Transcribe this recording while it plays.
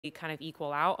kind of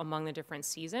equal out among the different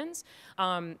seasons.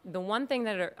 The one thing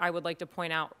that I would like to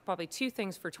point out, probably two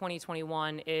things for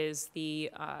 2021, is the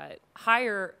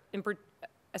higher,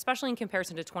 especially in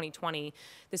comparison to 2020,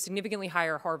 the significantly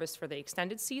higher harvest for the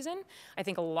extended season. I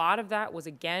think a lot of that was,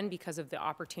 again, because of the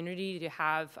opportunity to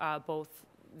have both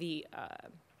the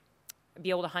be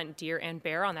able to hunt deer and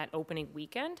bear on that opening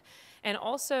weekend, and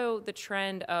also the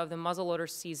trend of the muzzleloader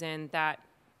season that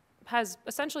has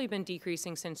essentially been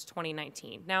decreasing since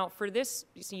 2019. Now, for this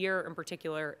year in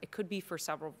particular, it could be for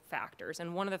several factors.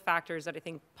 And one of the factors that I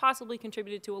think possibly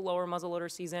contributed to a lower muzzleloader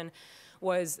season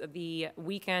was the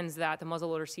weekends that the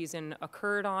muzzleloader season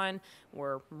occurred on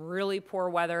were really poor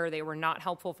weather. They were not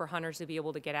helpful for hunters to be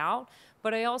able to get out.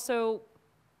 But I also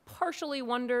partially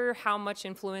wonder how much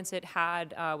influence it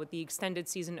had with the extended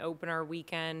season opener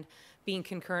weekend being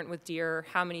concurrent with deer,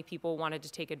 how many people wanted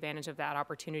to take advantage of that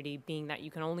opportunity, being that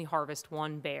you can only harvest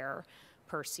one bear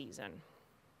per season,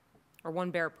 or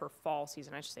one bear per fall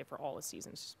season, I should say, for all the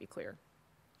seasons, just to be clear.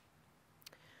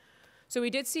 So we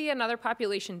did see another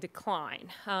population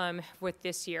decline with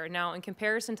this year. Now, in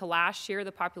comparison to last year,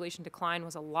 the population decline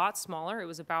was a lot smaller. It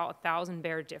was about 1,000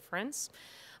 bear difference.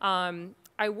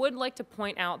 I would like to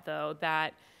point out, though,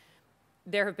 that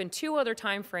there have been two other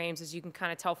time frames, as you can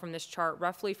kind of tell from this chart,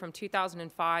 roughly from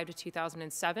 2005 to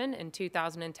 2007 and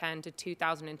 2010 to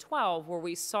 2012, where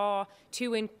we saw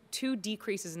two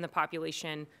decreases in the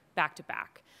population back to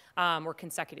back. Or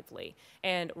consecutively.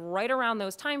 And right around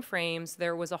those time frames,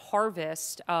 there was a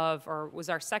harvest of, or was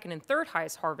our second and third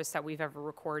highest harvest that we've ever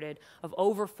recorded, of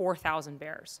over 4,000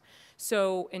 bears.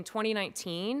 So in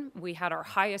 2019, we had our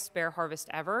highest bear harvest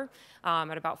ever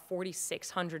at about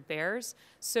 4,600 bears.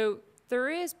 So there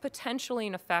is potentially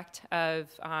an effect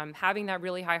of having that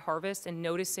really high harvest and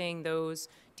noticing those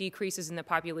decreases in the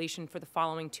population for the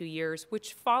following 2 years,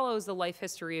 which follows the life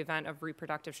history event of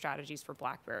reproductive strategies for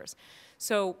black bears.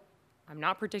 So I'm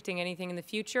not predicting anything in the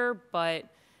future, but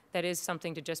that is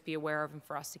something to just be aware of and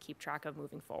for us to keep track of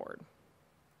moving forward.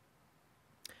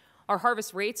 Our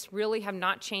harvest rates really have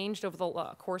not changed over the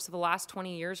course of the last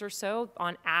 20 years or so.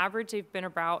 On average, they've been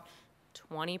about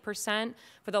 20%.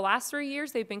 For the last 3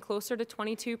 years, they've been closer to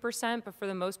 22%, but for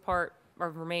the most part,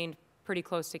 have remained pretty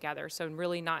close together, so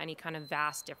really not any kind of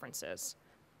vast differences.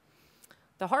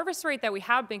 The harvest rate that we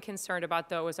have been concerned about,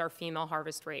 though, is our female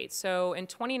harvest rate. So in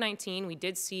 2019, we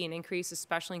did see an increase,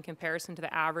 especially in comparison to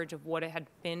the average of what it had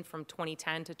been from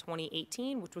 2010 to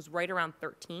 2018, which was right around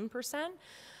 13%.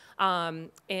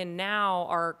 And now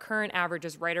our current average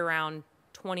is right around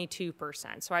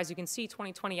 22%. So as you can see,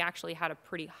 2020 actually had a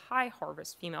pretty high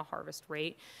female harvest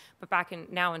rate, but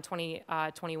now in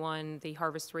 2021, the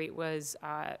harvest rate was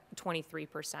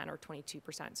 23% or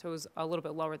 22%. So it was a little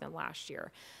bit lower than last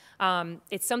year.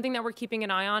 It's something that we're keeping an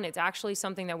eye on. It's actually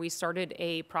something that we started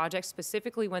a project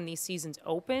specifically when these seasons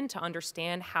open to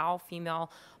understand how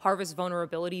female harvest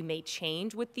vulnerability may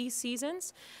change with these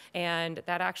seasons. And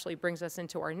that actually brings us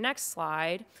into our next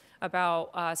slide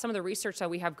about some of the research that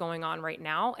we have going on right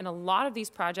now. And a lot of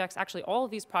these projects, actually all of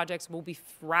these projects, will be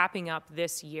wrapping up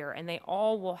this year, and they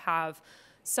all will have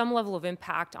some level of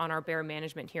impact on our bear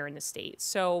management here in the state.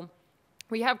 So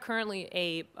we have currently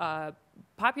a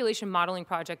population modeling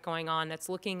project going on that's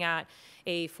looking at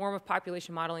a form of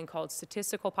population modeling called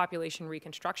statistical population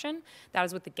reconstruction. That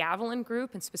is with the Gavilan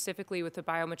Group, and specifically with the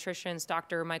biometricians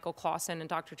Dr. Michael Clausen and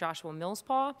Dr. Joshua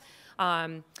Millspaw.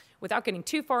 Without getting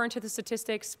too far into the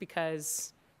statistics,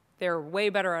 because they're way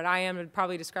better at I am at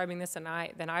probably describing this than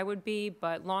I would be,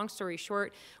 but long story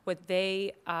short, what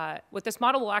this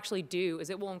model will actually do is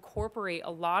it will incorporate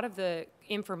a lot of the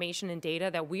information and data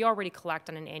that we already collect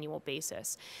on an annual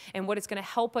basis. And what it's going to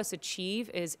help us achieve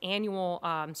is annual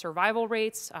survival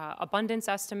rates, abundance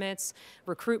estimates,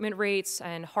 recruitment rates,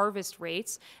 and harvest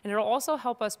rates. And it'll also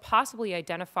help us possibly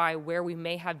identify where we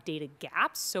may have data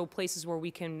gaps, so places where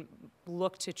we can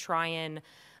look to try and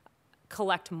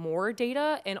collect more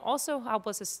data, and also help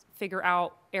us figure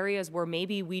out areas where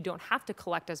maybe we don't have to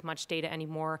collect as much data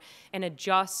anymore, and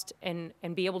adjust and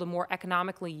be able to more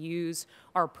economically use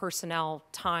our personnel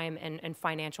time and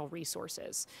financial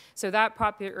resources. So that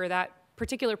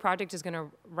particular project is going to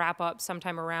wrap up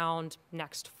sometime around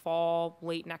next fall,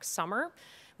 late next summer.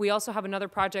 We also have another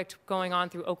project going on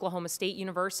through Oklahoma State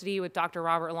University with Dr.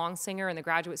 Robert Longsinger, and the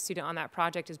graduate student on that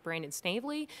project is Brandon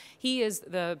Snavely. He is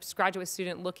the graduate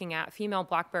student looking at female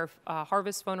black bear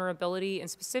harvest vulnerability, and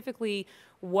specifically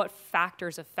what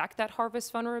factors affect that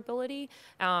harvest vulnerability.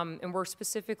 And we're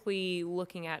specifically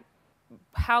looking at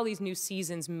how these new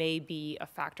seasons may be a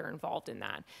factor involved in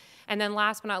that. And then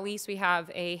last but not least, we have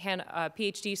a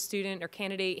PhD student or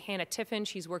candidate, Hannah Tiffin.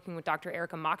 She's working with Dr.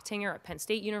 Erica Mochtinger at Penn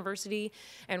State University.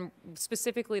 And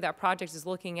specifically, that project is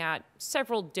looking at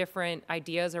several different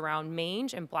ideas around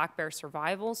mange and black bear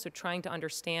survival. So trying to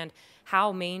understand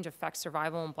how mange affects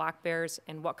survival in black bears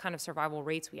and what kind of survival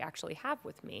rates we actually have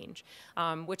with mange,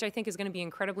 which I think is going to be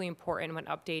incredibly important when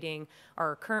updating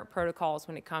our current protocols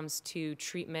when it comes to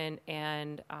treatment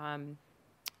and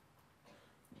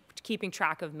keeping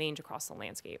track of mange across the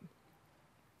landscape.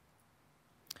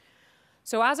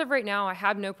 So as of right now, I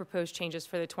have no proposed changes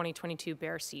for the 2022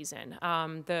 bear season.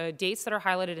 The dates that are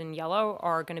highlighted in yellow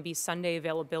are going to be Sunday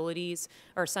availabilities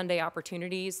or Sunday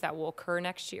opportunities that will occur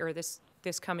next year or this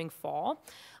coming fall.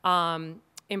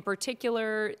 In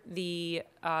particular, the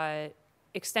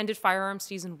extended firearm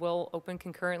season will open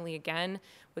concurrently again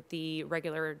with the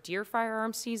regular deer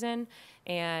firearm season.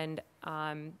 And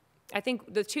I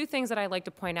think the two things that I'd like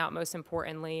to point out most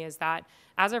importantly is that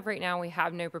as of right now, we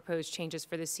have no proposed changes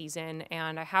for this season.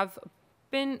 And I have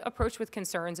been approached with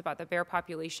concerns about the bear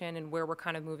population and where we're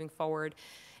kind of moving forward.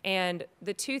 And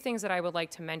the two things that I would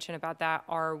like to mention about that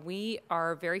are we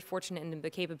are very fortunate in the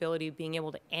capability of being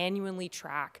able to annually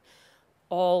track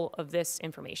all of this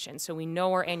information. So we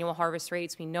know our annual harvest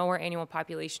rates, we know our annual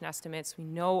population estimates, we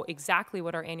know exactly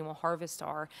what our annual harvests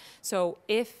are. So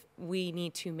if we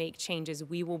need to make changes,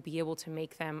 we will be able to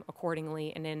make them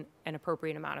accordingly and in an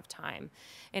appropriate amount of time.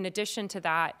 In addition to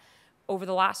that, over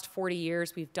the last 40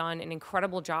 years, we've done an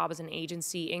incredible job as an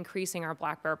agency increasing our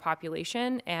black bear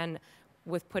population, and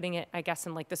with putting it, I guess,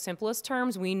 in like the simplest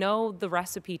terms, we know the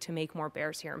recipe to make more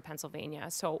bears here in Pennsylvania.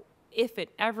 So if it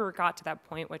ever got to that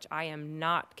point, which I am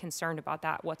not concerned about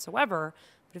that whatsoever,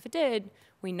 but if it did,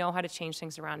 we know how to change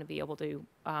things around to be able to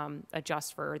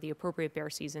adjust for the appropriate bear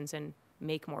seasons and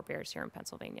make more bears here in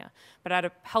Pennsylvania. But at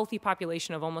a healthy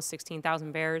population of almost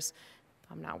 16,000 bears,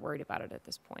 I'm not worried about it at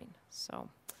this point. So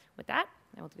with that,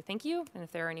 I will do thank you. And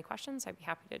if there are any questions, I'd be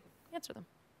happy to answer them.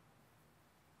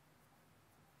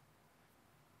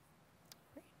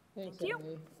 Thanks, Thank you.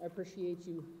 Emily. I appreciate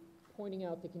you pointing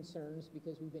out the concerns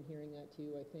because we've been hearing that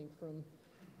too, I think,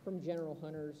 from general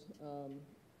hunters.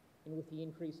 And with the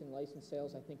increase in license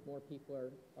sales, I think more people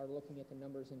are looking at the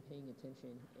numbers and paying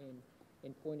attention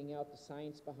and pointing out the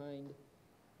science behind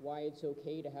why it's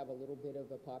okay to have a little bit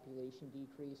of a population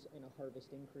decrease and a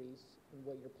harvest increase, and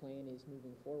what your plan is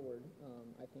moving forward,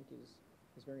 I think is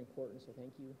very important. So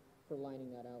thank you for lining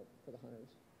that out for the hunters.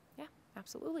 Yeah,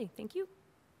 absolutely. Thank you.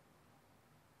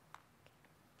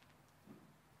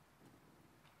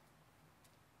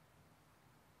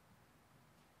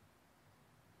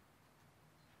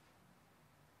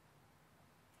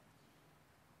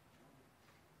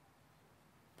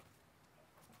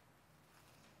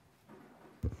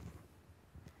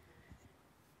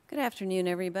 Good afternoon,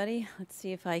 everybody. Let's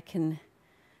see if I can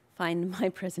find my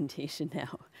presentation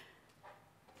now.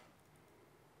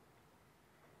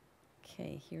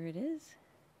 Okay, here it is.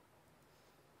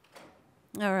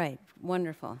 All right,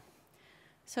 wonderful.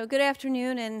 So good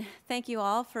afternoon, and thank you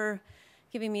all for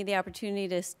giving me the opportunity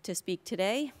to speak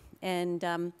today. And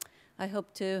I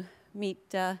hope to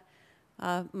meet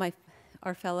our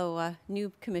fellow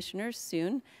new commissioners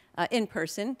soon in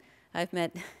person. I've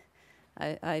met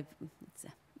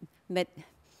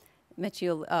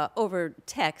you over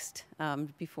text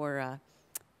before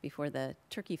the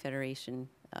Turkey Federation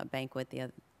banquet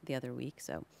the other week.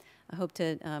 So I hope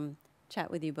to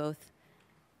chat with you both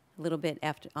a little bit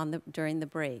during the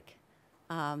break.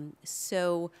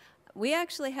 So we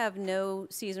actually have no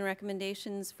season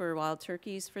recommendations for wild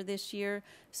turkeys for this year.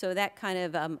 So that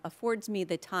kind of affords me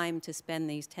the time to spend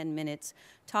these 10 minutes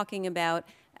talking about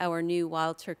our new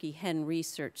wild turkey hen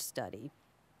research study.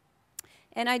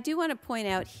 And I do want to point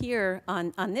out here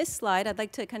on this slide, I'd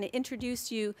like to kind of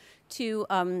introduce you to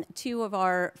two of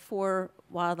our four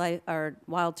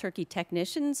wild turkey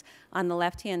technicians. On the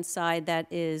left-hand side, that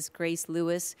is Grace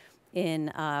Lewis in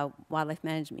Wildlife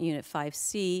Management Unit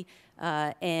 5C,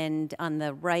 and on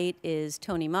the right is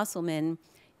Tony Musselman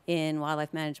in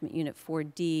Wildlife Management Unit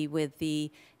 4D with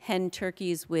the hen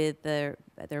turkeys with their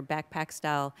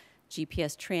backpack-style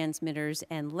GPS transmitters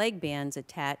and leg bands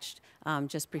attached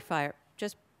just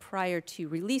prior to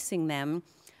releasing them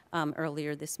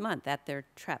earlier this month at their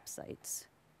trap sites.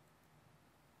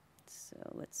 So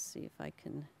let's see if I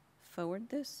can forward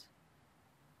this.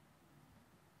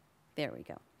 There we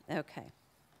go. Okay.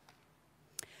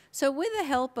 So with the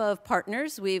help of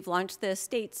partners, we've launched the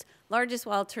state's largest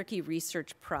wild turkey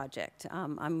research project.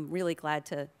 I'm really glad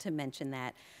to mention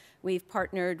that. We've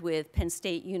partnered with Penn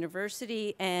State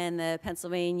University and the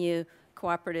Pennsylvania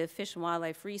Cooperative Fish and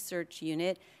Wildlife Research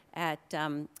Unit at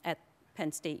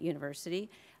Penn State University.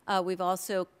 We've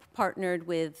also partnered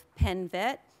with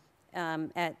PennVet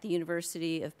at the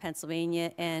University of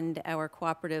Pennsylvania and our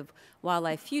Cooperative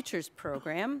Wildlife Futures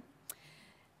Program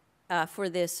for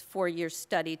this 4-year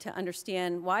study to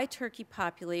understand why turkey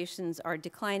populations are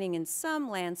declining in some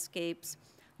landscapes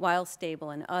while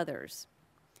stable in others.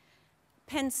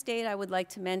 Penn State, I would like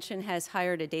to mention, has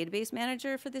hired a database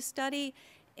manager for this study,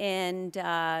 and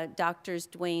doctors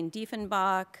Dwayne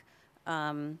Diefenbach,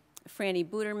 Franny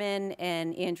Buterman,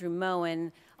 and Andrew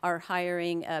Moen are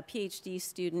hiring a PhD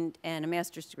student and a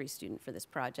master's degree student for this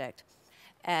project.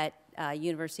 At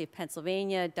University of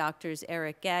Pennsylvania, doctors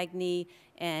Eric Gagne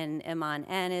and Iman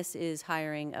Anis is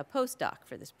hiring a postdoc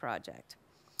for this project.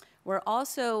 We're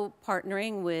also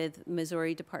partnering with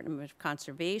Missouri Department of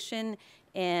Conservation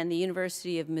and the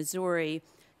University of Missouri,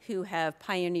 who have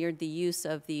pioneered the use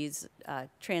of these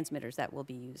transmitters that we'll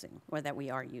be using, or that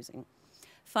we are using.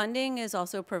 Funding is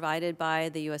also provided by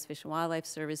the U.S. Fish and Wildlife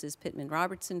Service's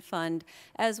Pittman-Robertson Fund,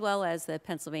 as well as the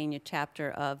Pennsylvania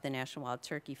chapter of the National Wild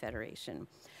Turkey Federation.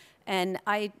 And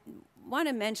I want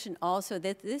to mention also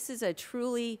that this is a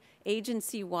truly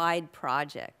agency-wide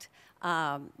project.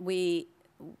 We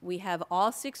have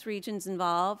all 6 regions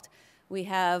involved. We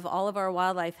have all of our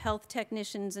wildlife health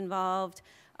technicians involved.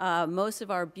 Most of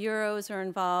our bureaus are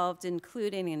involved,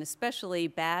 including and especially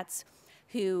BATS,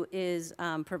 who is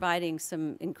providing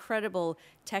some incredible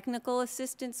technical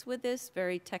assistance with this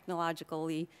very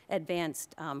technologically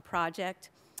advanced project.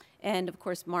 And of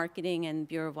course, marketing and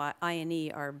Bureau of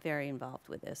I&E are very involved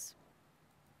with this.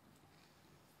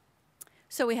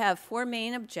 So we have 4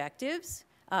 main objectives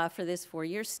for this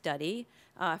 4-year study.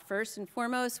 First and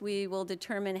foremost, we will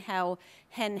determine how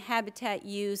hen habitat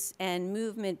use and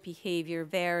movement behavior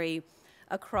vary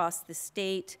across the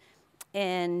state,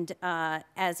 and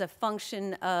as a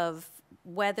function of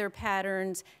weather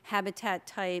patterns, habitat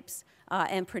types,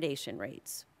 and predation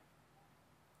rates.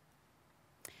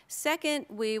 Second,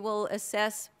 we will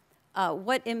assess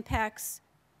what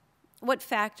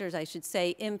factors, I should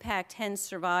say, impact hen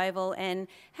survival and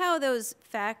how those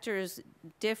factors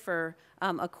differ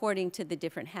according to the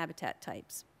different habitat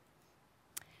types.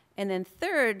 And then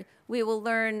third, we will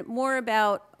learn more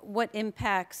about what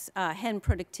impacts hen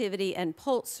productivity and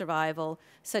poult survival,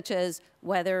 such as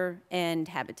weather and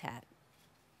habitat.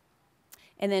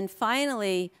 And then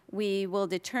finally, we will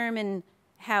determine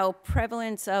how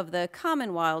prevalence of the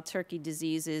common wild turkey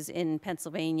diseases in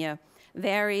Pennsylvania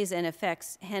varies and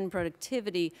affects hen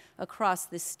productivity across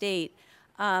the state.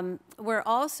 We're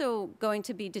also going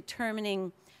to be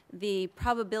determining the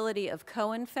probability of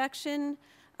co-infection,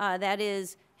 that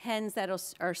is, hens that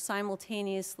are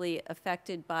simultaneously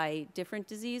affected by different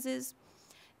diseases,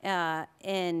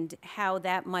 and how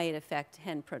that might affect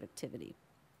hen productivity.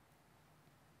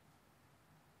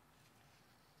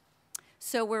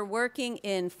 So we're working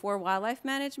in 4 wildlife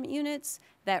management units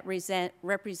that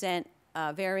represent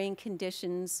varying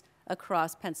conditions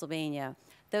across Pennsylvania.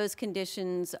 Those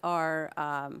conditions are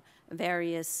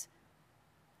various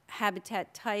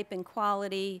habitat type and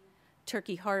quality,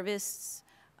 turkey harvests,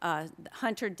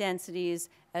 hunter densities,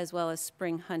 as well as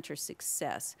spring hunter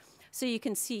success. So you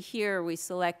can see here we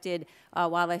selected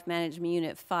Wildlife Management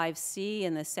Unit 5C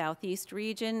in the southeast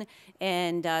region,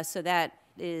 and so that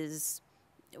is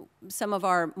some of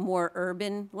our more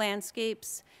urban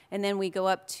landscapes. And then we go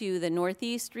up to the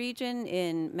northeast region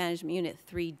in Management Unit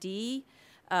 3D.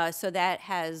 So that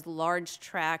has large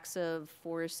tracts of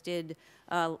forested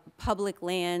public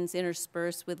lands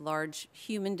interspersed with large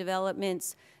human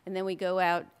developments. And then we go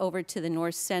out over to the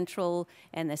north central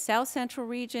and the south central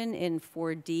region in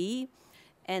 4D.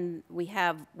 And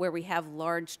where we have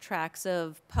large tracts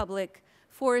of public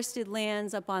forested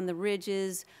lands up on the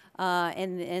ridges,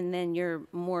 and then your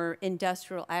more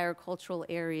industrial agricultural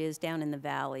areas down in the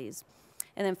valleys.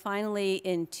 And then finally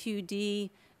in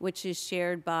 2D, which is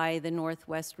shared by the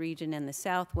northwest region and the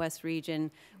southwest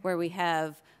region, where we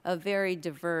have a very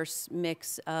diverse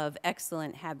mix of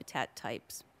excellent habitat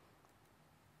types.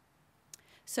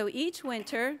 So each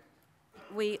winter,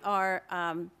 we are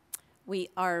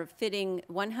fitting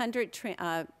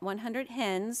 100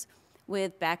 hens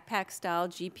with backpack-style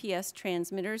GPS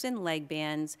transmitters and leg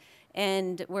bands,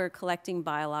 and we're collecting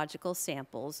biological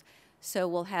samples. So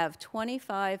we'll have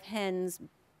 25 hens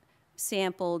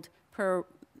sampled per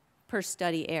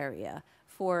study area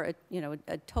for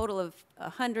a total of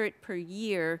 100 per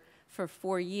year for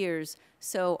 4 years.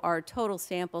 So our total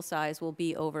sample size will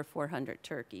be over 400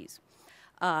 turkeys.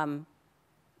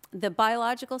 The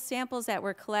biological samples that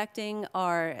we're collecting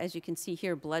are, as you can see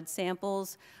here, blood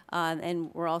samples,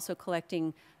 and we're also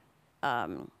collecting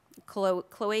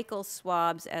cloacal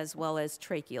swabs as well as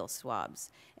tracheal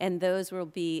swabs, and those will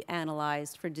be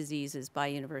analyzed for diseases by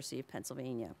University of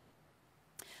Pennsylvania.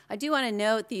 I do want to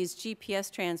note these GPS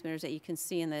transmitters that you can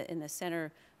see in the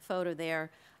center photo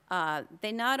there.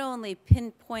 They not only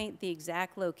pinpoint the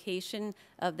exact location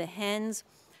of the hens,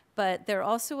 but they're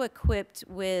also equipped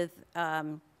with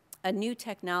a new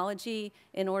technology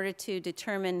in order to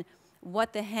determine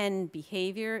what the hen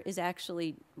behavior is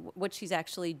actually, what she's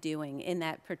actually doing in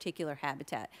that particular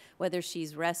habitat, whether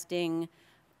she's resting,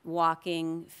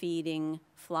 walking, feeding,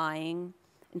 flying.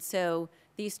 And so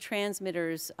these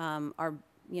transmitters are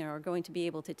going to be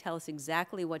able to tell us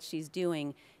exactly what she's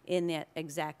doing in that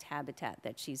exact habitat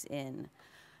that she's in.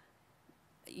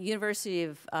 University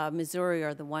of Missouri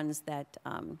are the ones that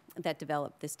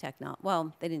developed this technology.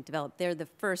 Well, they didn't develop, they're the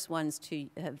first ones to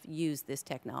have used this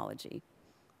technology.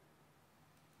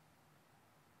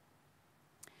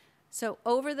 So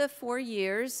over the 4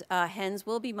 years, hens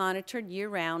will be monitored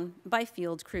year-round by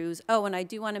field crews. Oh, and I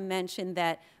do want to mention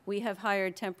that we have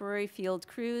hired temporary field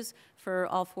crews for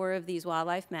all 4 of these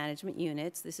wildlife management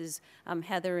units. This is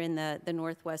Heather in the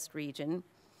Northwest region.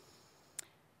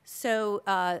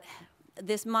 So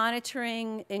this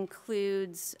monitoring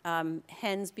includes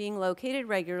hens being located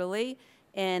regularly,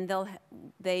 and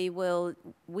they will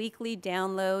weekly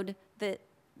download the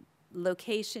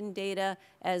location data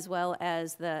as well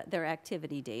as their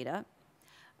activity data.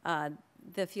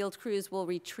 The field crews will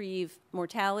retrieve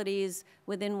mortalities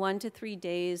within 1 to 3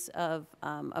 days of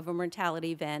a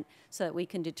mortality event so that we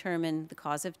can determine the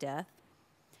cause of death.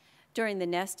 During the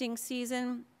nesting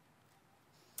season,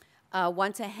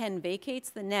 once a hen vacates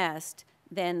the nest,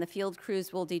 then the field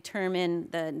crews will determine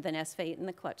the nest fate and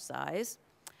the clutch size.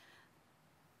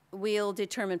 We'll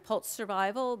determine poult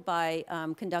survival by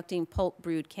conducting poult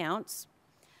brood counts.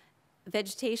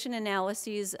 Vegetation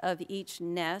analyses of each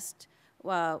nest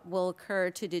will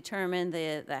occur to determine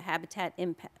the habitat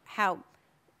impact, how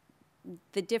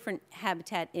the different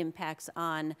habitat impacts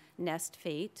on nest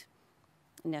fate,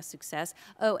 nest success.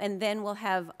 Oh, and then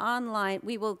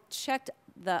we will check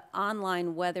the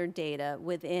online weather data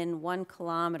within 1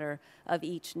 kilometer of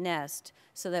each nest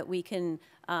so that we can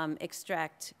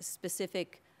extract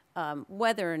specific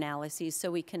weather analyses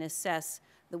so we can assess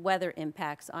the weather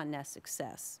impacts on nest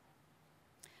success.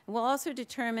 We'll also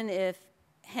determine if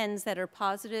hens that are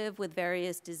positive with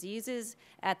various diseases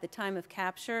at the time of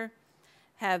capture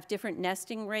have different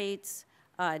nesting rates,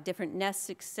 different nest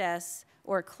success,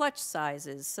 or clutch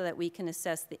sizes so that we can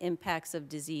assess the impacts of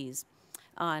disease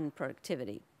on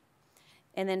productivity.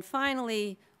 And then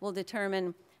finally, we'll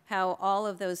determine how all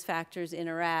of those factors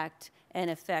interact and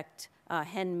affect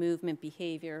hen movement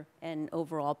behavior and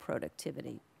overall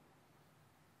productivity.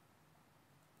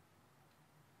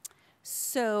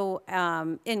 So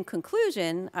in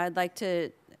conclusion, I'd like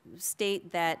to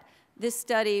state that this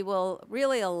study will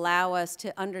really allow us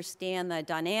to understand the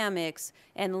dynamics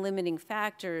and limiting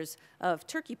factors of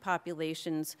turkey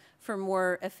populations for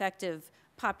more effective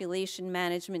population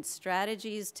management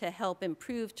strategies to help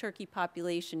improve turkey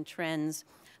population trends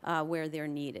where they're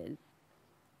needed.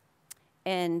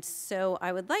 And so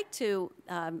I would like to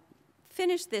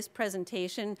finish this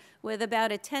presentation with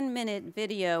about a 10-minute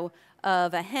video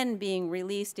of a hen being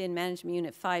released in Management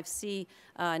Unit 5C,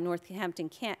 Northampton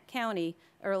County,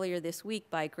 earlier this week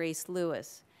by Grace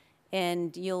Lewis.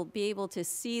 And you'll be able to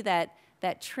see that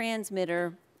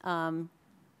transmitter.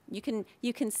 You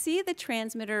can see the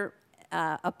transmitter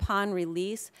upon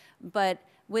release, but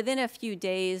within a few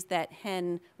days, that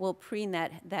hen will preen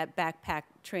that backpack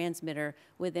transmitter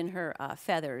within her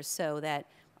feathers so that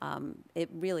it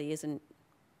really isn't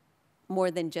more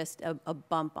than just a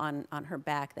bump on her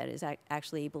back that is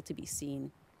actually able to be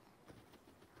seen.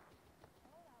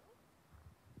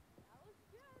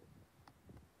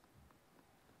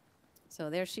 So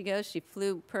there she goes. She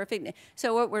flew perfect.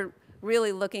 So what we're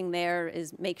really looking there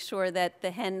is make sure that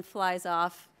the hen flies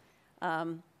off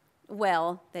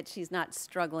well, that she's not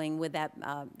struggling with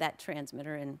that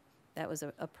transmitter, and that was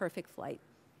a perfect flight.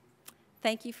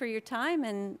 Thank you for your time,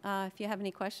 and if you have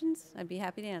any questions, I'd be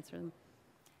happy to answer them.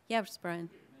 Yeah, Mr. Brian.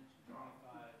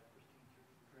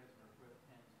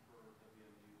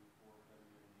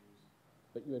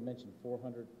 But you had mentioned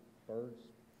 400 birds?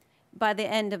 By the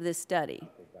end of the study.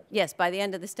 Okay, gotcha. Yes, by the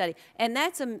end of the study. And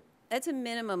that's a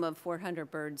minimum of 400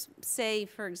 birds. Say,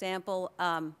 for example,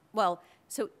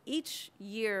 so each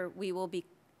year we will be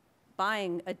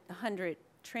buying 100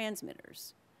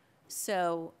 transmitters.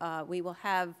 So we will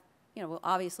have, we'll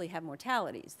obviously have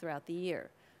mortalities throughout the year.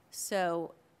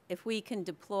 So if we can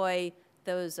deploy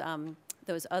those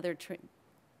other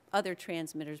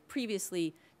transmitters,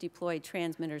 previously deployed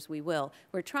transmitters, we will.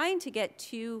 We're trying to get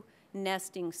 2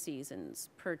 nesting seasons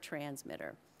per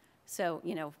transmitter. So,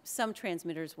 you know, some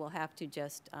transmitters will have to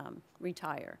just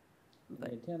retire.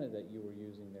 The antenna that you were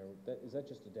using there, is that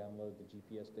just to download the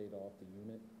GPS data off the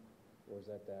unit? Or is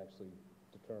that to actually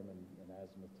determine an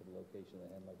azimuth to the location of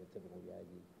the hen like a typical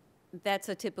Yagi? That's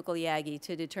a typical Yagi,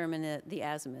 to determine the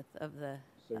azimuth of the...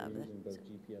 So you're using both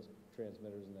GPS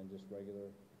transmitters and then just regular?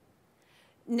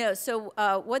 No, so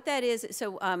what that is,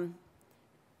 so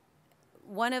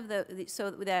one of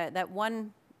that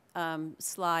one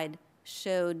slide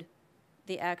showed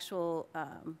the actual,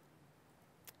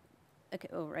 okay,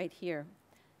 oh, right here.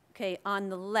 Okay, on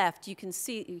the left, you can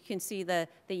see the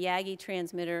Yagi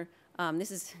transmitter.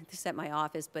 This is at my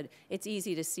office, but it's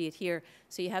easy to see it here.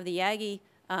 So you have the Yagi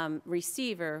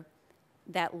receiver,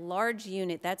 that large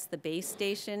unit, that's the base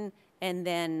station, and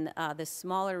then the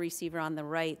smaller receiver on the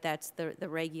right, that's the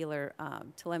regular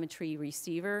telemetry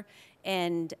receiver.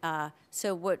 And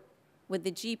so with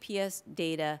the GPS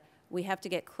data, we have to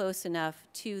get close enough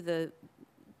to the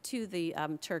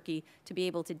turkey to be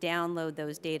able to download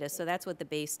those data. So that's what the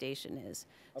base station is.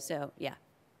 Okay. So, yeah.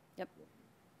 Yep.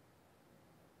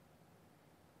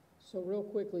 So real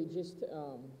quickly, just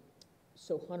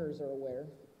so hunters are aware,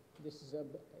 this is a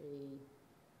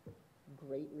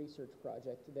great research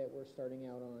project that we're starting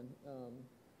out on.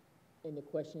 And the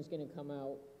question is going to come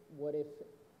out, what if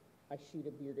I shoot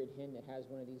a bearded hen that has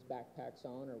one of these backpacks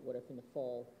on, or what if in the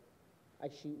fall I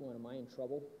shoot one? Am I in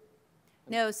trouble?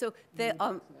 No, so the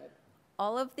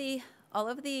all of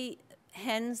the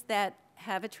hens that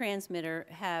have a transmitter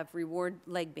have reward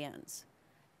leg bands,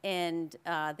 and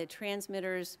the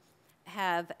transmitters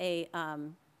have a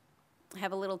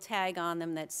little tag on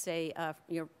them that say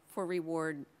for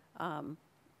reward,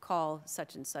 call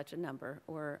such and such a number,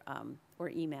 or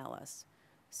email us.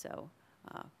 So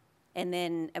and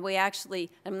then we actually,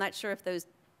 I'm not sure if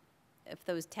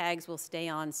those tags will stay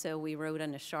on, so we wrote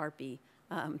on a Sharpie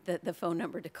the phone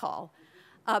number to call.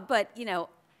 But, you know,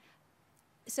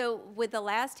 so with the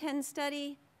last hen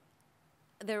study,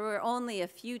 there were only a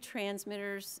few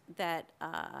transmitters that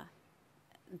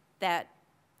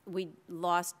we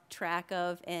lost track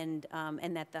of, and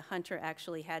that the hunter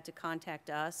actually had to contact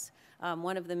us.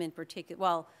 One of them in particular,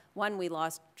 well, one we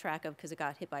lost track of because it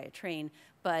got hit by a train,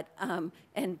 but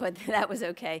that was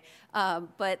okay.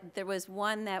 But there was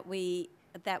one that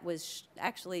was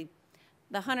actually,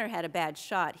 the hunter had a bad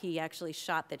shot. He actually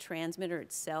shot the transmitter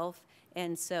itself,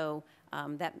 and so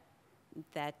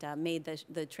that made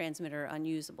the transmitter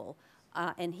unusable.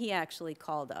 And he actually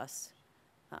called us.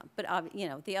 But you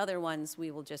know, the other ones we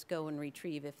will just go and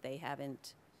retrieve if they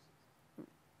haven't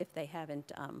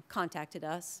contacted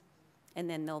us, and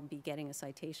then they'll be getting a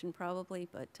citation probably.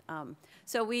 But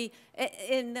so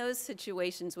in those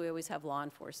situations, we always have law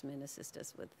enforcement assist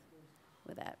us with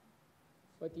that.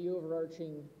 But the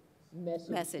overarching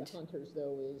message to hunters,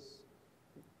 though, is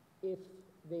if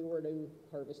they were to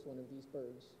harvest one of these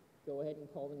birds, go ahead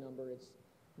and call the number. It's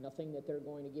nothing that they're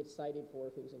going to get cited for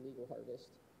if it was a legal harvest.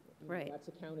 Right. That's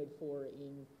accounted for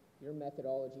in your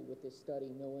methodology with this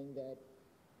study, knowing that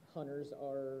hunters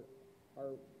are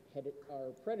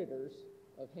predators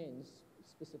of hens,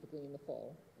 specifically in the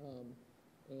fall,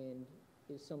 and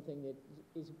is something that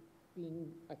is being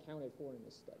accounted for in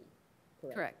this study.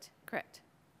 Correct? Correct.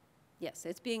 Yes,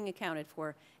 it's being accounted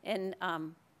for, and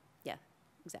yeah,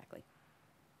 exactly.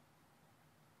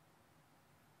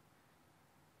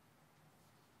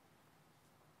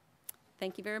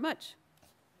 Thank you very much.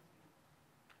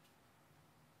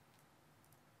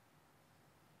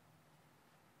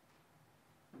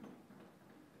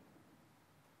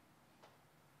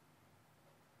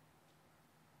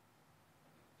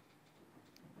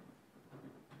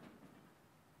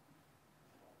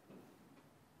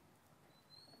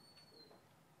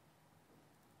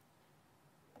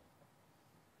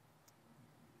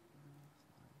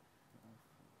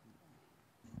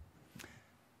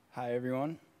 Hi,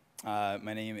 everyone.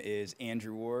 My name is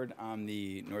Andrew Ward. I'm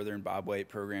the Northern Bobwhite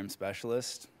Program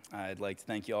Specialist. I'd like to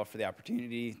thank you all for the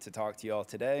opportunity to talk to you all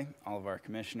today, all of our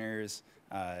commissioners,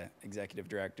 executive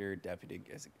director, deputy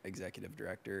executive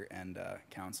director, and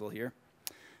council here.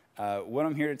 What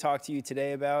I'm here to talk to you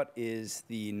today about is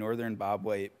the Northern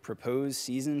Bobwhite proposed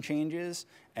season changes,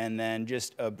 and then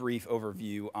just a brief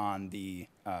overview on the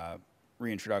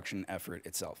reintroduction effort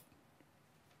itself.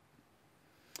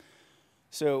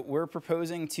 So we're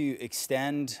proposing to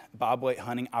extend bobwhite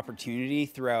hunting opportunity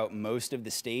throughout most of the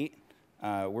state.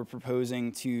 We're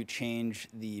proposing to change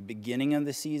the beginning of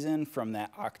the season from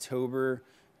that October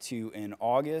to in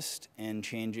August and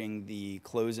changing the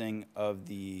closing of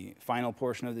the final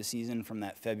portion of the season from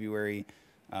that February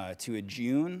to a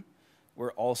June.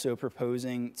 We're also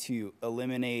proposing to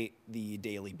eliminate the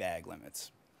daily bag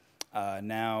limits.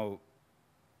 Now,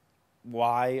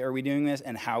 why are we doing this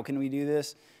and how can we do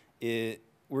this?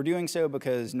 We're doing so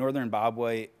because northern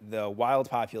bobwhite, the wild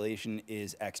population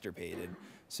is extirpated.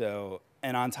 So,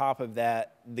 and on top of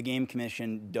that, the Game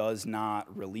Commission does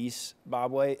not release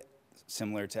bobwhite,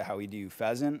 similar to how we do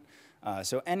pheasant.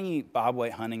 So any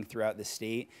bobwhite hunting throughout the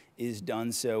state is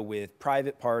done so with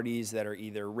private parties that are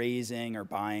either raising or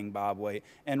buying bobwhite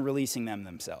and releasing them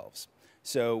themselves.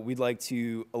 So we'd like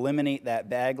to eliminate that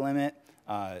bag limit,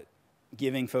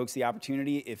 giving folks the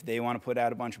opportunity, if they want to put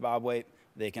out a bunch of bobwhite,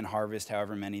 they can harvest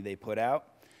however many they put out,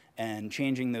 and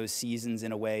changing those seasons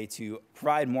in a way to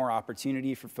provide more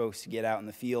opportunity for folks to get out in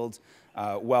the fields,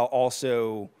 while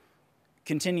also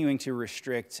continuing to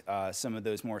restrict some of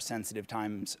those more sensitive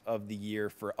times of the year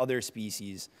for other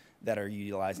species that are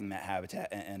utilizing that habitat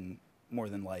and more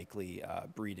than likely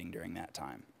breeding during that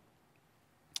time.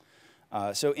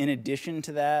 So in addition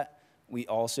to that, we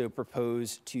also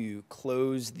propose to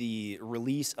close the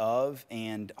release of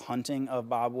and hunting of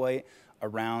bobwhite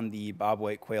around the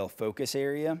bobwhite quail focus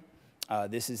area.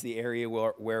 This is the area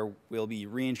where we'll be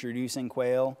reintroducing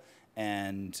quail,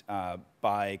 and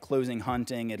by closing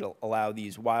hunting, it'll allow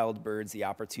these wild birds the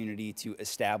opportunity to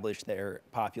establish their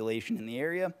population in the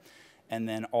area. And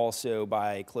then also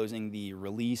by closing the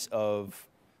release of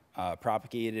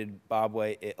propagated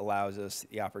bobwhite, it allows us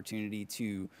the opportunity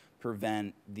to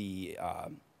prevent the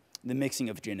mixing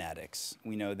of genetics.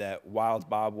 We know that wild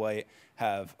bobwhite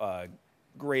have a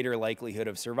greater likelihood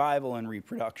of survival and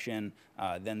reproduction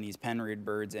than these pen-reared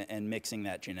birds, and mixing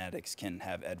that genetics can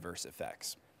have adverse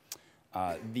effects.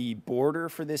 The border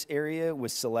for this area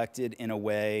was selected in a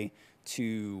way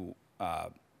to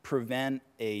prevent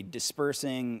a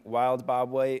dispersing wild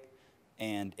bobwhite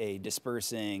and a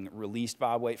dispersing released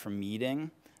bobwhite from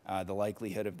meeting. The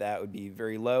likelihood of that would be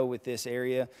very low with this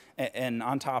area. And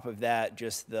on top of that,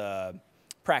 just the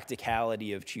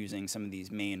practicality of choosing some of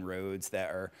these main roads that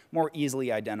are more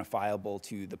easily identifiable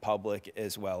to the public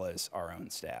as well as our own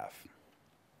staff.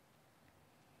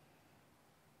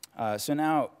 So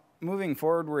now, moving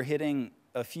forward, we're hitting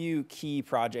a few key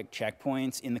project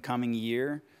checkpoints in the coming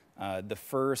year. The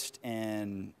first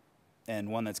and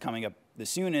one that's coming up the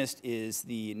soonest is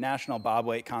the National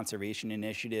Bobwhite Conservation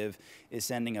Initiative is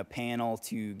sending a panel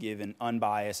to give an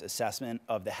unbiased assessment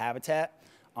of the habitat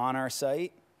on our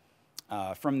site.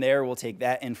 From there, we'll take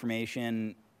that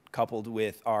information coupled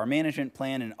with our management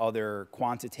plan and other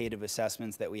quantitative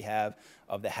assessments that we have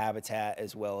of the habitat,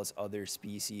 as well as other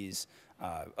species,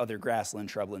 other grassland,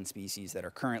 shrubland species that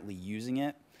are currently using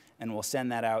it, and we'll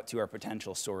send that out to our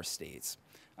potential source states.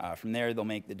 From there, they'll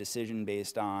make the decision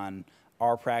based on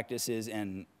our practices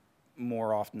and,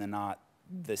 more often than not,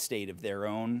 the state of their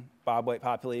own bobwhite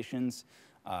populations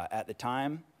at the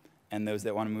time. And those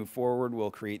that want to move forward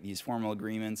will create these formal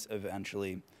agreements,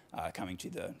 eventually coming to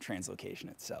the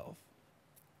translocation itself.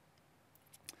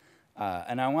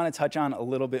 And I want to touch on a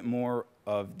little bit more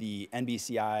of the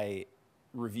NBCI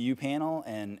review panel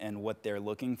and what they're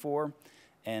looking for.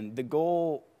 And the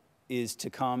goal is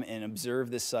to come and observe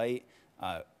the site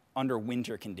under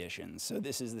winter conditions. So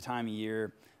this is the time of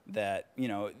year that, you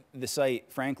know, the site,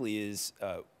 frankly, is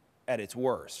at its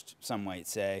worst, some might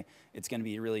say. It's going to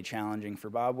be really challenging for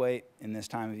bobwhite in this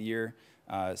time of year.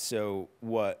 So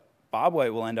what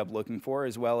bobwhite will end up looking for,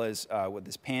 as well as what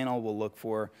this panel will look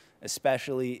for,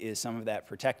 especially, is some of that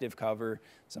protective cover,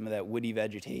 some of that woody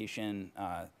vegetation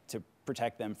to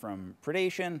protect them from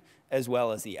predation, as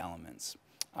well as the elements.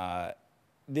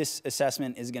 This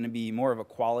assessment is going to be more of a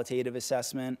qualitative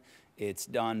assessment. It's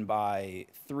done by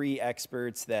 3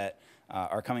 experts that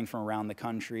are coming from around the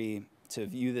country to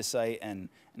view the site and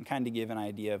kind of give an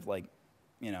idea of, like,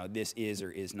 you know, this is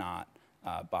or is not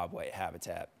bobwhite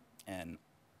habitat. And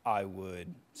I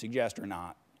would suggest or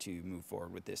not to move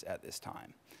forward with this at this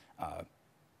time.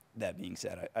 That being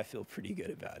said, I feel pretty good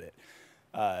about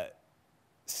it.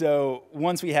 So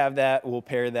once we have that, we'll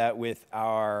pair that with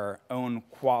our own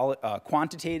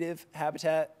quantitative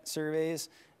habitat surveys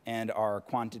and our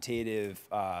quantitative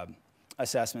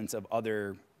assessments of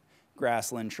other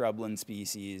grassland, shrubland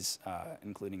species,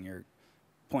 including your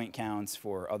point counts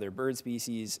for other bird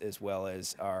species, as well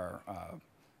as our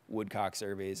woodcock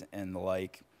surveys and the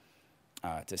like,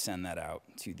 to send that out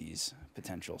to these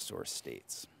potential source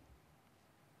states.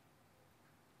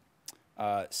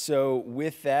 So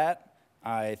with that,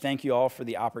 I thank you all for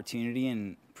the opportunity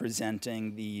in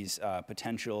presenting these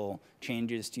potential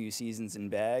changes to seasons and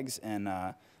bags, and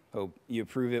hope you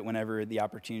approve it whenever the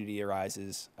opportunity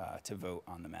arises to vote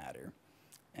on the matter.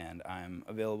 And I'm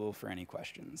available for any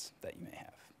questions that you may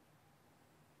have.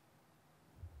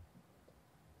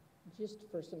 Just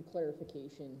for some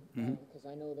clarification, because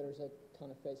I know there's a ton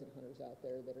of pheasant hunters out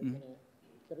there that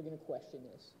are gonna question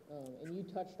this. And you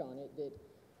touched on it that,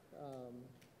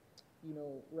 you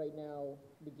know, right now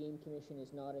the Game Commission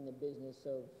is not in the business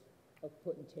of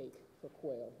put and take for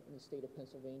quail in the state of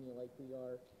Pennsylvania like we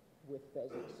are with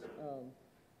pheasants.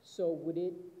 So would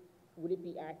it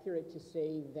be accurate to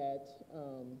say that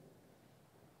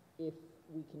if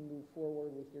we can move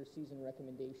forward with your season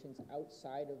recommendations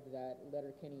outside of that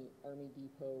Letterkenny Army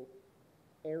Depot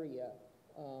area,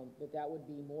 that would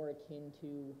be more akin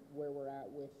to where we're at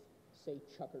with, say,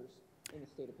 chuckers in the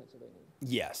state of Pennsylvania?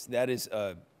 Yes, that is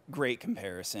a great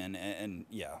comparison, and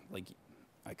yeah, like,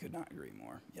 I could not agree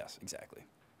more. Yes, exactly.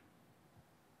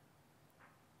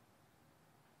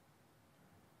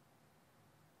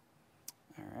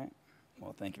 All right.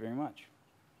 Well, thank you very much.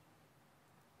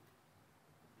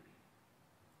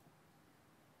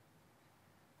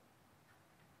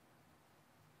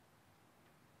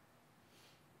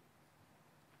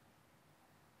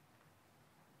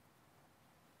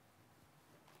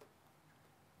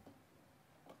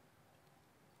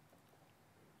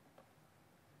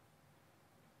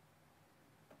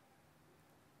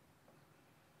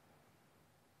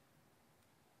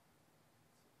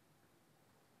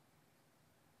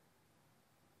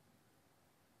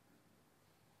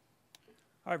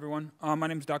 Hi, everyone. My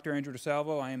name is Dr. Andrew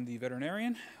DeSalvo. I am the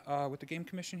veterinarian with the Game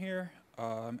Commission here.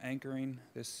 I'm anchoring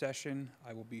this session.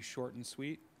 I will be short and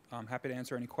sweet. I'm happy to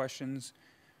answer any questions.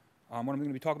 What I'm going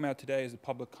to be talking about today is a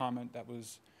public comment that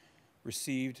was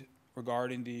received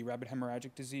regarding the rabbit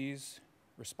hemorrhagic disease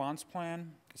response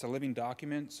plan. It's a living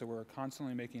document, so we're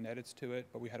constantly making edits to it,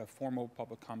 but we had a formal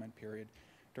public comment period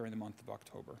during the month of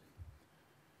October.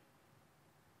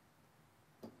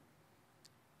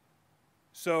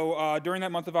 So during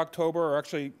that month of October, or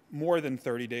actually more than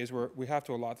 30 days, we have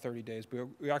to allot 30 days, but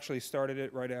we actually started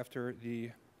it right after the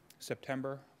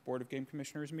September Board of Game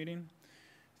Commissioners meeting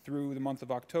through the month of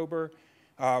October.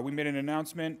 We made an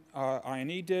announcement,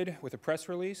 I&E did, with a press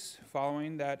release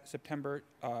following that September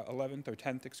 11th or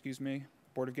 10th, excuse me,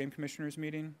 Board of Game Commissioners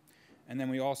meeting. And then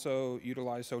we also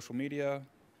utilized social media,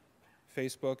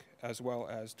 Facebook, as well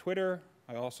as Twitter.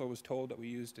 I also was told that we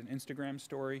used an Instagram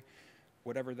story,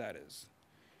 whatever that is.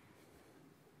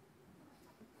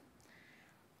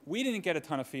 We didn't get a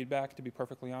ton of feedback, to be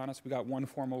perfectly honest. We got one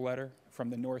formal letter from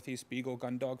the Northeast Beagle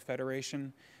Gun Dog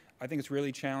Federation. I think it's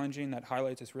really challenging. That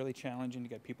highlights it's really challenging to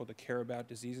get people to care about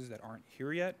diseases that aren't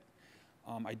here yet.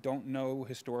 I don't know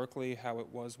historically how it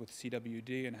was with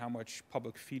CWD and how much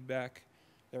public feedback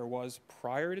there was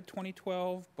prior to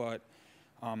 2012, but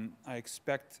I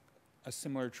expect a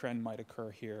similar trend might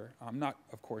occur here. I'm not,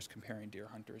 of course, comparing deer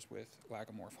hunters with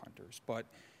lagomorph hunters, but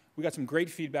we got some great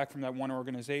feedback from that one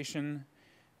organization.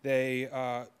 They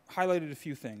highlighted a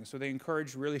few things. So they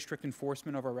encouraged really strict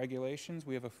enforcement of our regulations.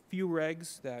 We have a few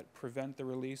regs that prevent the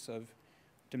release of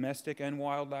domestic and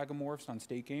wild lagomorphs on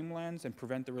state game lands and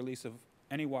prevent the release of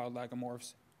any wild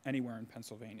lagomorphs anywhere in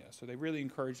Pennsylvania. So they really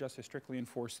encouraged us to strictly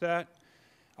enforce that.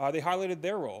 They highlighted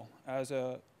their role as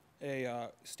a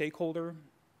stakeholder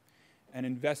and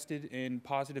invested in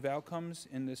positive outcomes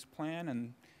in this plan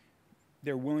and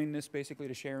their willingness basically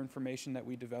to share information that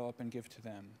we develop and give to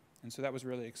them. And so that was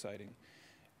really exciting.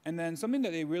 And then something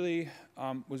that they really,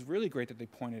 was really great that they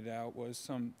pointed out was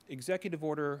some executive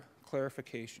order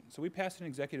clarification. So we passed an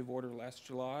executive order last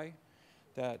July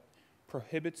that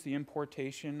prohibits the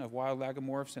importation of wild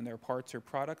lagomorphs and their parts or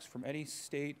products from any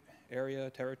state, area,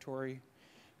 territory,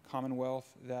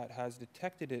 commonwealth that has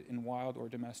detected it in wild or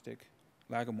domestic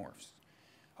lagomorphs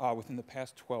within the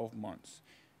past 12 months.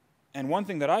 And one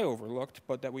thing that I overlooked,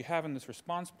 but that we have in this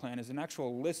response plan, is an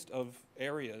actual list of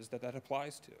areas that that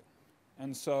applies to.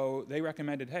 And so they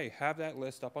recommended, hey, have that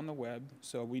list up on the web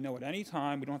so we know at any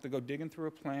time, we don't have to go digging through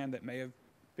a plan that may have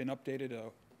been updated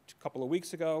a couple of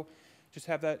weeks ago. Just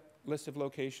have that list of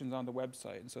locations on the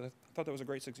website. And so I thought that was a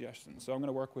great suggestion. So I'm going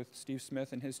to work with Steve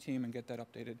Smith and his team and get that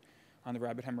updated on the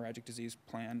rabbit hemorrhagic disease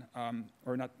plan,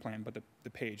 or not plan, but the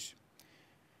page.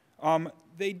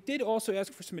 They did also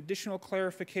ask for some additional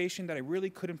clarification that I really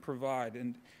couldn't provide,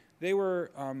 and they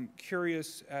were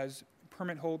curious as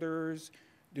permit holders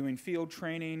doing field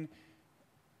training.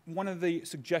 One of the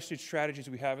suggested strategies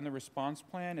we have in the response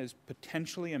plan is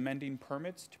potentially amending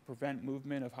permits to prevent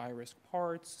movement of high-risk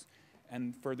parts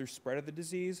and further spread of the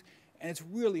disease, and it's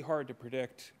really hard to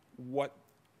predict what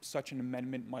such an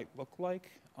amendment might look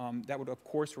like. That would, of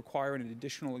course, require an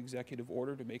additional executive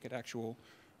order to make it actual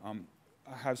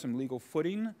have some legal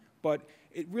footing, but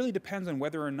it really depends on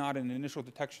whether or not an initial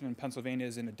detection in Pennsylvania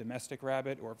is in a domestic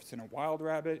rabbit, or if it's in a wild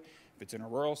rabbit, if it's in a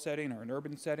rural setting or an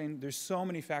urban setting. There's so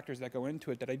many factors that go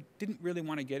into it that I didn't really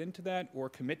want to get into that or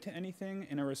commit to anything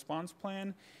in a response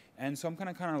plan. And so I'm going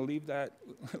to kind of leave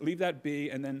that be.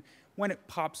 And then when it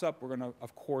pops up, we're going to,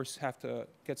 of course, have to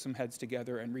get some heads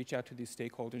together and reach out to these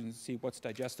stakeholders and see what's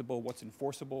digestible, what's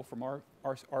enforceable from our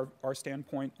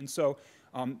standpoint. And so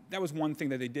that was one thing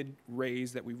that they did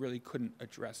raise that we really couldn't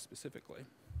address specifically.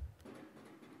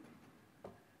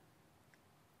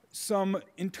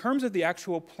 In terms of the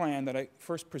actual plan that I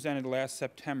first presented last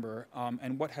September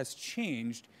and what has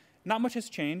changed, not much has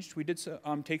changed. We did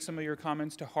take some of your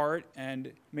comments to heart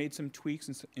and made some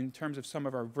tweaks in terms of some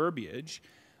of our verbiage,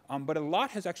 but a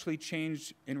lot has actually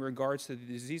changed in regards to the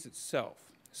disease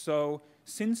itself. So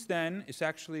since then, it's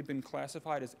actually been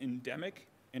classified as endemic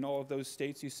in all of those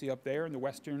states you see up there in the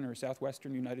western or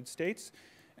southwestern United States.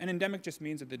 And endemic just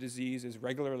means that the disease is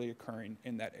regularly occurring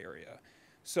in that area.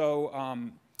 So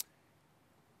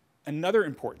another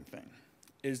important thing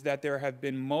is that there have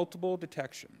been multiple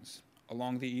detections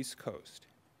along the East Coast,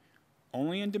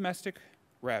 only in domestic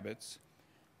rabbits,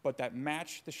 but that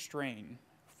match the strain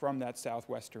from that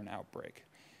southwestern outbreak.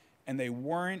 And they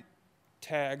weren't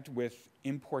tagged with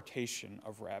importation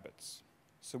of rabbits.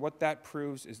 So what that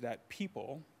proves is that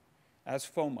people, as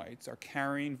fomites, are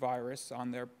carrying virus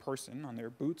on their person, on their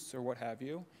boots or what have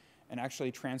you, and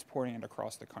actually transporting it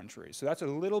across the country. So that's a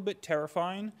little bit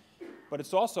terrifying, but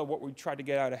it's also what we tried to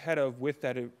get out ahead of with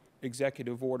that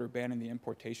executive order banning the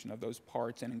importation of those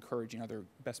parts and encouraging other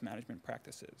best management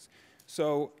practices.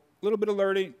 So a little bit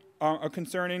alerting,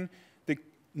 concerning. The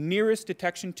nearest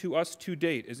detection to us to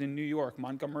date is in New York,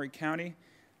 Montgomery County.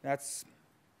 That's,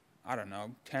 I don't know,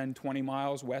 10, 20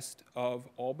 miles west of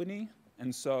Albany.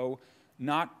 And so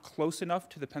not close enough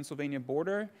to the Pennsylvania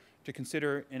border to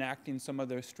consider enacting some of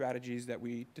the strategies that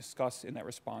we discuss in that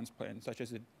response plan, such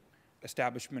as the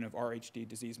establishment of RHD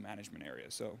disease management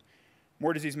areas. So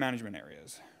more disease management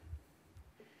areas.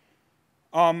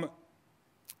 And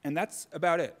that's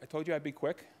about it. I told you I'd be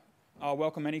quick. I'll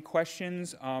welcome any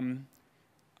questions.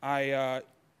 As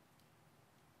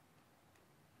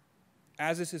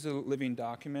this is a living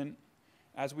document,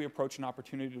 as we approach an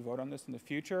opportunity to vote on this in the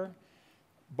future,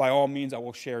 by all means, I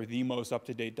will share the most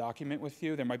up-to-date document with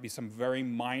you. There might be some very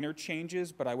minor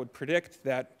changes, but I would predict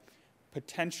that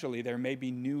potentially there may be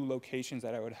new locations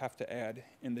that I would have to add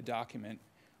in the document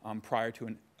prior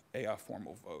to a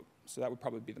formal vote. So that would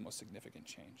probably be the most significant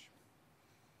change.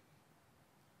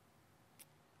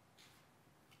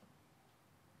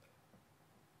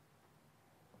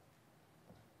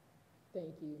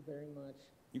 Thank you very much.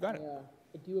 You got it.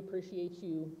 I do appreciate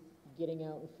you getting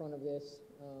out in front of this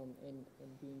and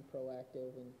being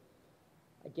proactive. And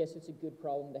I guess it's a good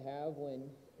problem to have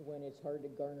when it's hard to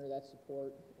garner that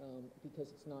support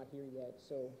because it's not here yet.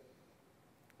 So,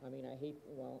 I mean, I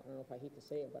don't know if I hate to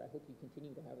say it, but I hope you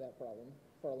continue to have that problem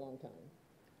for a long time.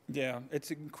 Yeah,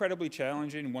 it's incredibly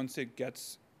challenging once it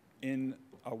gets in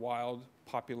a wild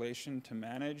population to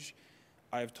manage.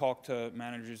 I've talked to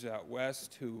managers out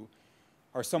west who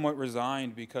are somewhat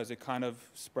resigned because it kind of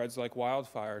spreads like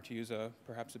wildfire, to use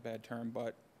perhaps a bad term,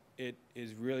 but it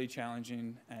is really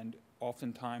challenging, and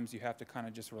oftentimes you have to kind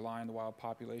of just rely on the wild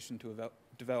population to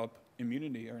develop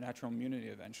immunity or natural immunity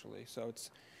eventually. So it's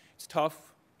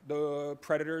tough. The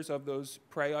predators of those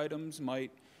prey items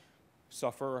might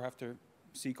suffer or have to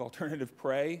seek alternative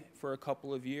prey for a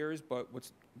couple of years, but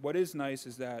what is nice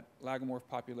is that lagomorph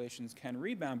populations can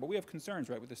rebound, but we have concerns,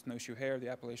 right, with the snowshoe hare, the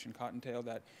Appalachian cottontail,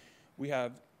 that we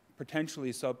have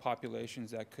potentially subpopulations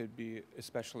that could be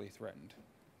especially threatened.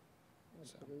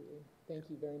 Absolutely. So. Thank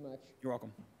you very much. You're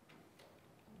welcome.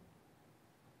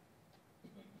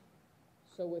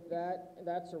 So with that,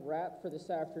 that's a wrap for this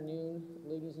afternoon.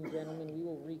 Ladies and gentlemen, we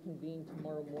will reconvene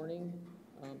tomorrow morning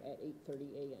at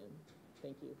 8:30 a.m.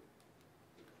 Thank you.